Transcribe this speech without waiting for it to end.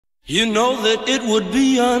You know that it would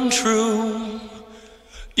be untrue.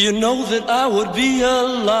 You know that I would be a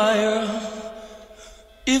liar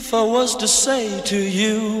if I was to say to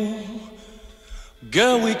you,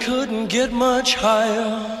 girl, we couldn't get much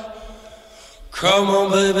higher. Come on,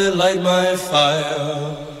 baby, light my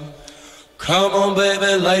fire. Come on,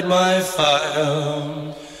 baby, light my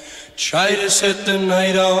fire. Try to set the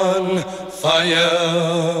night on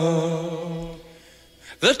fire.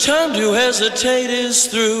 The time to hesitate is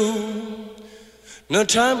through. No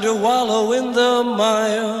time to wallow in the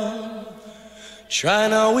mire. Try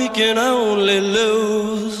now, we can only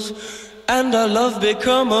lose, and our love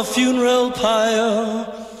become a funeral pyre.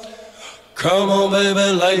 Come on,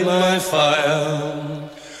 baby, light my fire.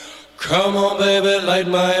 Come on, baby, light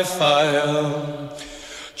my fire.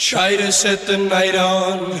 Try to set the night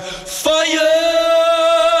on fire.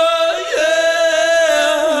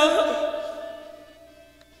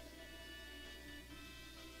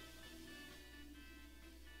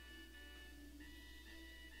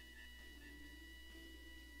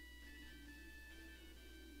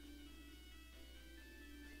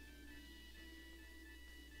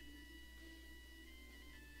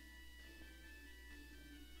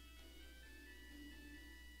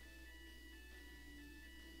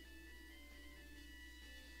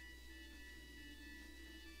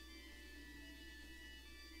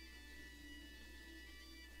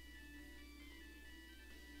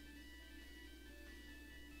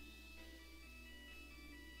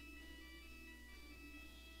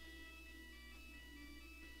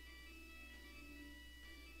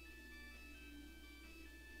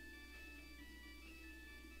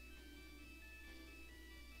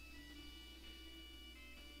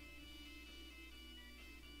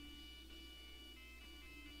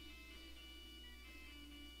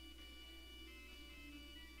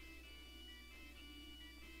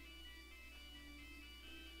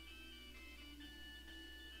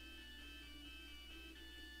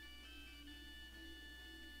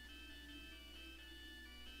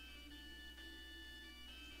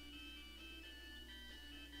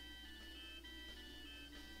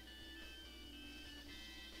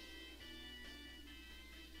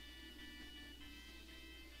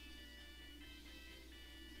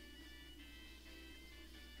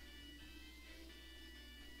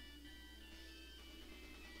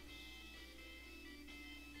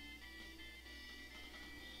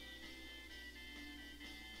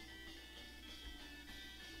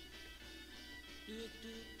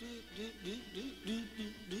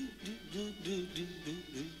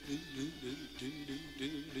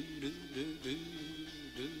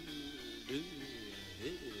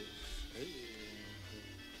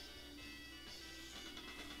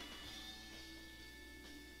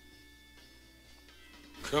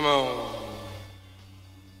 Come on.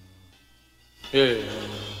 Yeah.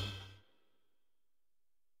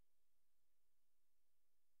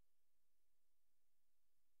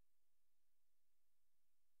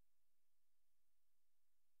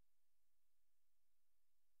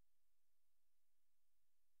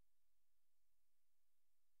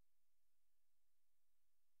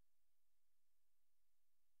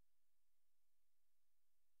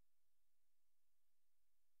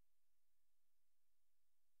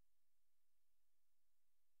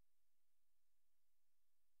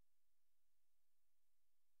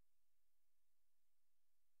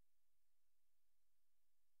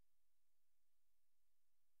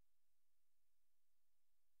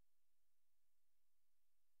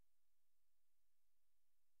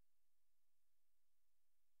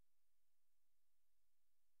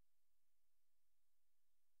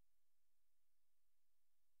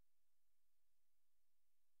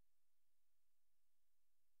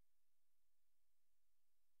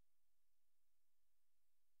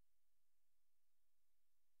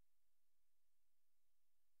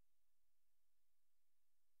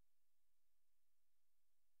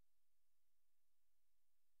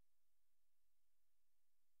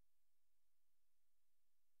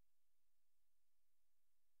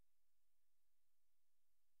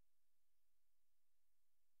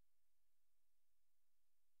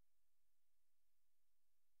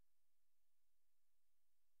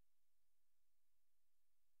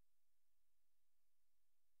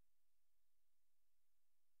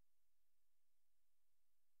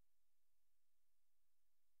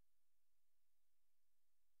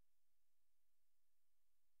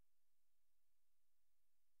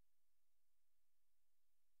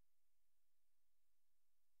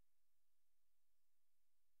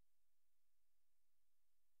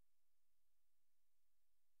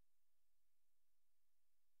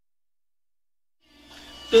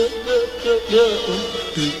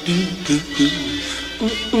 The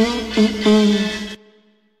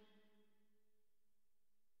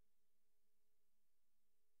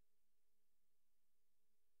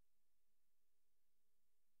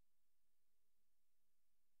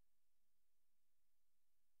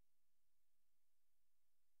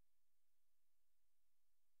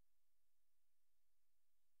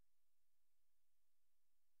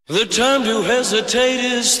time to hesitate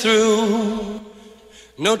is through.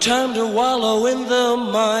 No time to wallow in the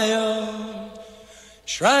mire.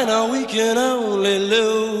 Try now, we can only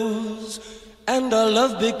lose, and our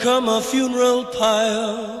love become a funeral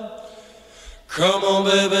pyre. Come on,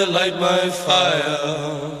 baby, light my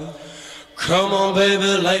fire. Come on,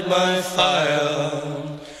 baby, light my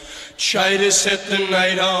fire. Try to set the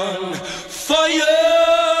night on fire.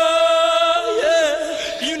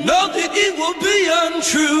 You know that it will be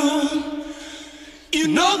untrue. You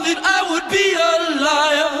know that I would be a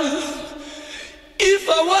liar if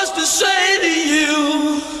I was to say to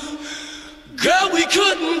you, girl, we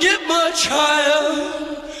couldn't get much higher.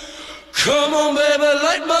 Come on, baby,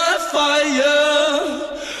 light my fire.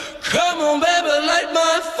 Come on, baby, light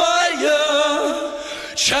my fire.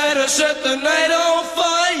 Try to set the night on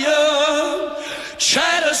fire.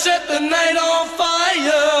 Try to set the night on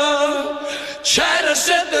fire. Try to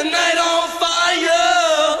set the night on